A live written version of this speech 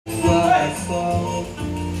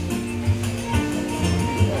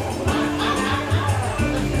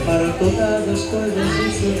todas as coisas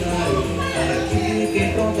do cenário, para que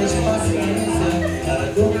fiquem prontas paciência.